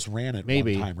Lormers ran it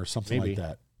maybe, one time or something like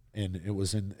that. And it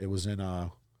was in,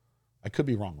 I could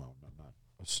be wrong though. I'm not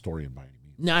a historian by any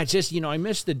means. No, it's just, I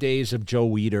miss the days of Joe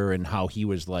Weider and how he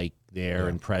was like there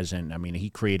and present. I mean, he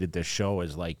created this show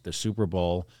as like the Super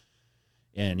Bowl.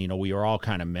 And, we were all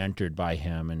kind of mentored by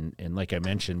him. And like I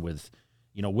mentioned with,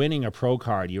 winning a pro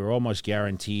card, you were almost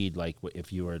guaranteed, like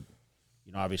if you were,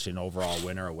 obviously an overall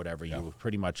winner or whatever, you were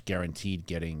pretty much guaranteed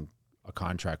getting a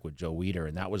contract with Joe Weider.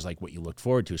 And that was like what you looked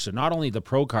forward to. So not only the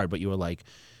pro card, but you were like,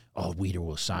 oh, Weider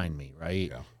will sign me, right?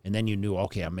 Yeah. And then you knew,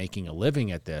 okay, I'm making a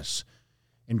living at this.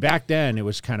 And back then it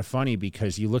was kind of funny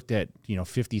because you looked at,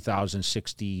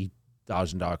 $50,000,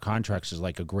 $60,000 contracts as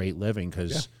like a great living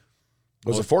because it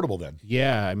was affordable then.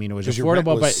 Yeah, I mean it was affordable, your rent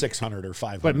was but 600 or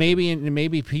 500. But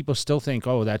maybe people still think,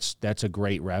 oh, that's a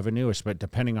great revenue. But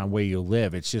depending on where you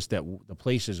live, it's just that the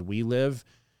places we live,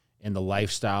 and the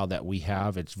lifestyle that we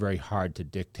have, it's very hard to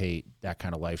dictate that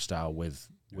kind of lifestyle with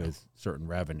certain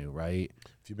revenue, right?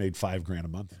 If you made $5,000 a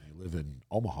month and you live in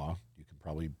Omaha, you can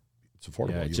probably, it's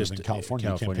affordable. Yeah, you live in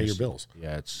California, you can't pay your bills.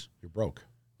 Yeah, you're broke.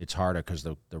 It's harder because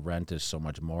the rent is so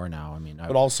much more now. I mean,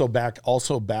 but also back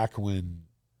when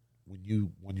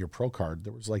your pro card,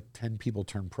 there was like 10 people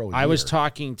turned pro. I was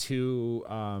talking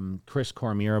to Chris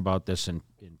Cormier about this in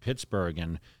Pittsburgh,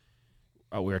 and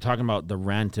we were talking about the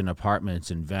rent in apartments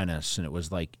in Venice, and it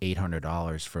was like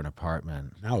 $800 for an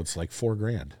apartment. Now it's like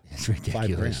 $4,000. It's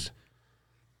ridiculous. $5,000.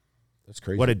 That's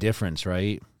crazy. What a difference,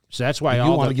 right? So that's why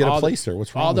you want to get a place there.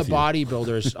 What's wrong all with the you?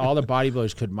 bodybuilders, all the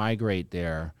bodybuilders could migrate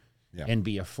there. Yeah. And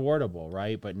be affordable,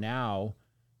 right? But now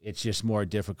it's just more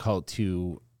difficult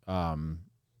to,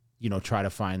 try to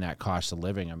find that cost of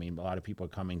living. I mean, a lot of people are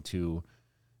coming to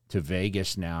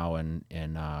Vegas now and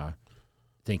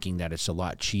thinking that it's a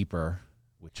lot cheaper,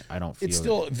 which I don't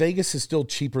feel. Vegas is still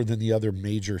cheaper than the other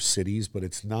major cities, but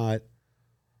it's not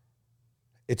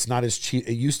as cheap.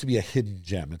 It used to be a hidden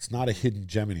gem. It's not a hidden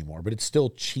gem anymore, but it's still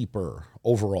cheaper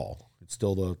overall. It's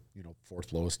still the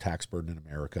fourth lowest tax burden in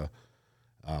America.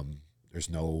 There's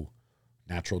no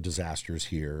natural disasters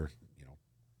here.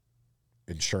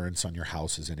 Insurance on your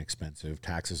house is inexpensive.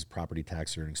 Taxes, property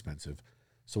taxes are inexpensive.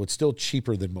 So it's still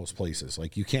cheaper than most places.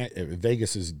 Like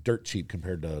Vegas is dirt cheap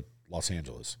compared to Los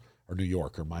Angeles or New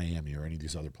York or Miami or any of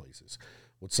these other places.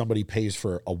 What somebody pays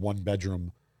for a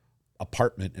 1-bedroom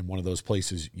apartment in one of those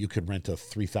places, you could rent a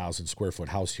 3,000 square foot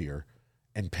house here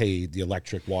and pay the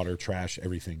electric, water, trash,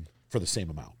 everything for the same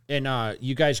amount. And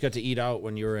you guys got to eat out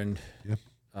when you were in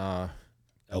LA.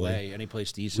 Any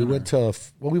place decent? We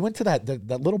went to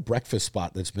that little breakfast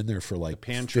spot that's been there for like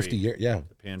 50 years. Yeah,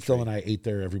 Phil and I ate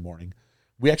there every morning.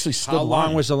 We actually stood. How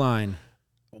long was the line?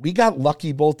 We got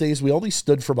lucky both days. We only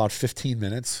stood for about 15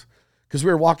 minutes because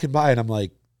we were walking by, and I'm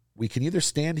like, we can either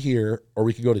stand here or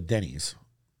we can go to Denny's.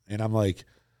 And I'm like,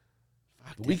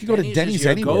 we can go to Denny's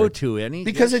anywhere. Go to any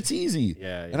because it's easy.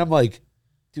 Yeah. And I'm like,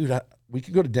 dude, we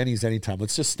can go to Denny's anytime.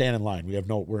 Let's just stand in line.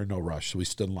 We're in no rush. So we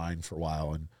stood in line for a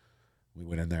while, and we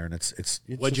went in there, and it's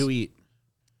what'd you eat?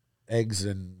 Eggs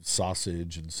and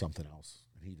sausage and something else.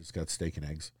 And he just got steak and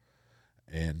eggs.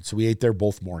 And so we ate there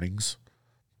both mornings.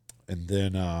 And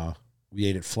then we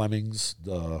ate at Fleming's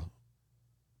the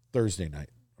Thursday night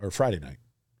or Friday night.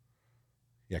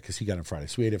 Yeah, because he got on Friday.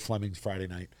 So we ate at Fleming's Friday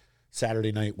night.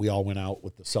 Saturday night, we all went out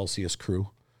with the Celsius crew.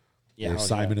 Yeah,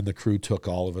 Simon and the crew took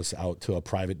all of us out to a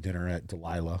private dinner at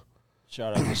Delilah.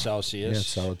 Shout out to Celsius.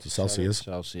 Yeah, shout out to Celsius.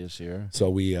 Celsius here. So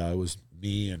it was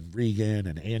me and Regan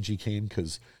and Angie came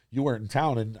because you weren't in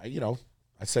town. And,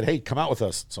 I said, hey, come out with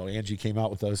us. So Angie came out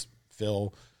with us,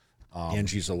 Phil.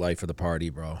 Angie's the life of the party,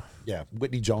 bro. Yeah,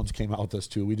 Whitney Jones came out with us,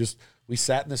 too. We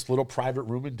sat in this little private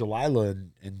room in Delilah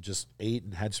and just ate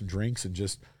and had some drinks and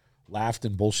just laughed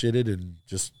and bullshitted and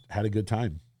just had a good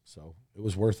time. So it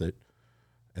was worth it.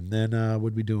 And then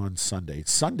what did we do on Sunday?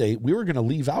 Sunday, we were going to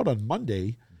leave out on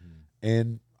Monday.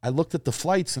 And I looked at the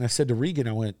flights and I said to Regan,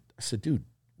 I said, dude,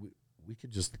 we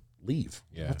could just leave.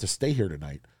 We don't have to stay here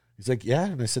tonight. He's like, yeah.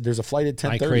 And I said, there's a flight at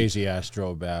 10:30. My crazy ass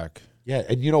drove back. Yeah.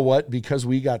 And you know what? Because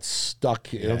we got stuck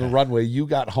on the runway, you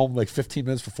got home like 15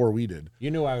 minutes before we did. You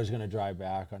knew I was going to drive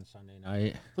back on Sunday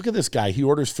night. Look at this guy. He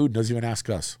orders food and doesn't even ask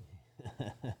us.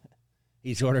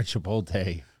 He's ordered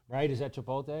Chipotle. Right? Is that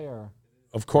Chipotle or?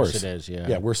 Of course. Yes, it is, yeah.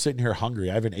 Yeah, we're sitting here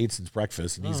hungry. I haven't ate since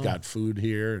breakfast, and he's got food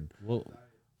here. And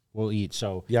We'll eat.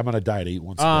 So yeah, I'm on a diet. Eat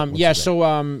once. Yeah.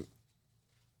 So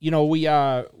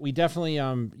we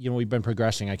definitely we've been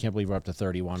progressing. I can't believe we're up to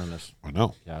 31 on this. I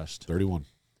know. Cast. 31.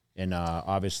 And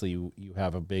obviously you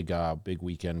have a big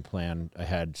weekend plan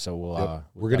ahead. So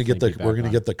we're gonna get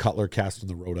the Cutler cast on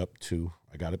the road up too.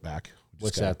 I got it back.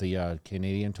 What's that? The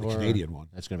Canadian tour? The Canadian one.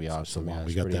 That's gonna be awesome. So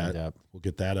we got that. We'll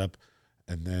get that up.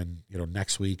 And then,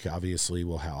 next week, obviously,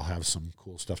 I'll have some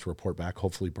cool stuff to report back.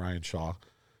 Hopefully, Brian Shaw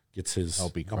gets his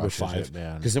number 5.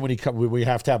 Because then when we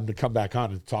have to have him to come back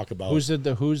on and talk about who's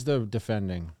the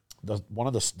defending? One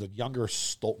of the younger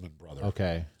Stoltman brother.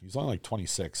 Okay, he's only like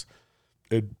 26.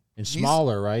 And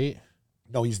smaller, right?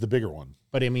 No, he's the bigger one.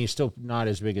 But I mean, he's still not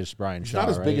as big as Brian Shaw. Not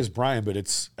as big as Brian, but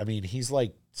he's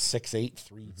like 6'8",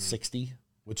 360,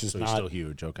 which is still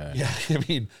huge. Okay, yeah, I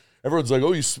mean. Everyone's like,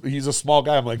 oh, he's a small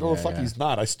guy. I'm like, he's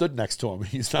not. I stood next to him.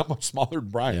 He's not much smaller than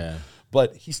Brian. Yeah.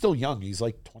 But he's still young. He's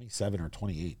like 27 or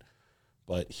 28.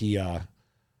 But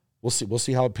we'll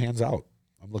see how it pans out.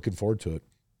 I'm looking forward to it.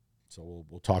 So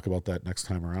we'll talk about that next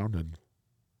time around. And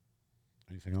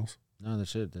anything else? No,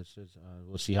 that's it.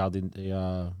 We'll see how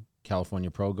the California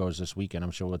Pro goes this weekend.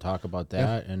 I'm sure we'll talk about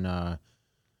that. Yeah. And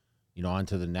on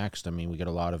to the next. I mean, we get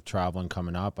a lot of traveling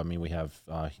coming up. I mean, we have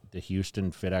the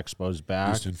Houston Fit Expo's back.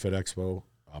 Houston Fit Expo.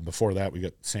 Before that, we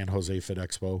got San Jose Fit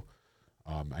Expo.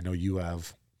 I know you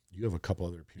have a couple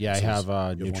other appearances. Yeah, I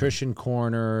have nutrition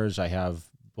corners. I have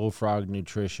Bullfrog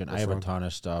Nutrition. I have a ton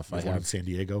of stuff. I have one in San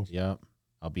Diego. Yeah.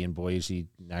 I'll be in Boise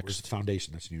next. Where's the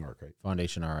Foundation? That's New York, right?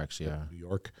 Foundation RX, yeah. New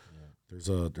York. Yeah.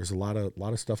 There's a lot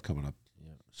of stuff coming up.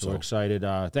 Yeah. So we're excited.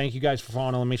 Thank you guys for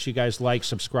following. Make sure you guys like,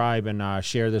 subscribe, and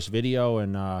share this video.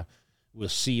 And we'll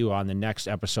see you on the next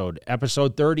episode.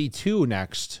 Episode 32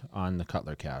 next on the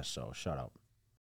Cutler Cast. So shut up.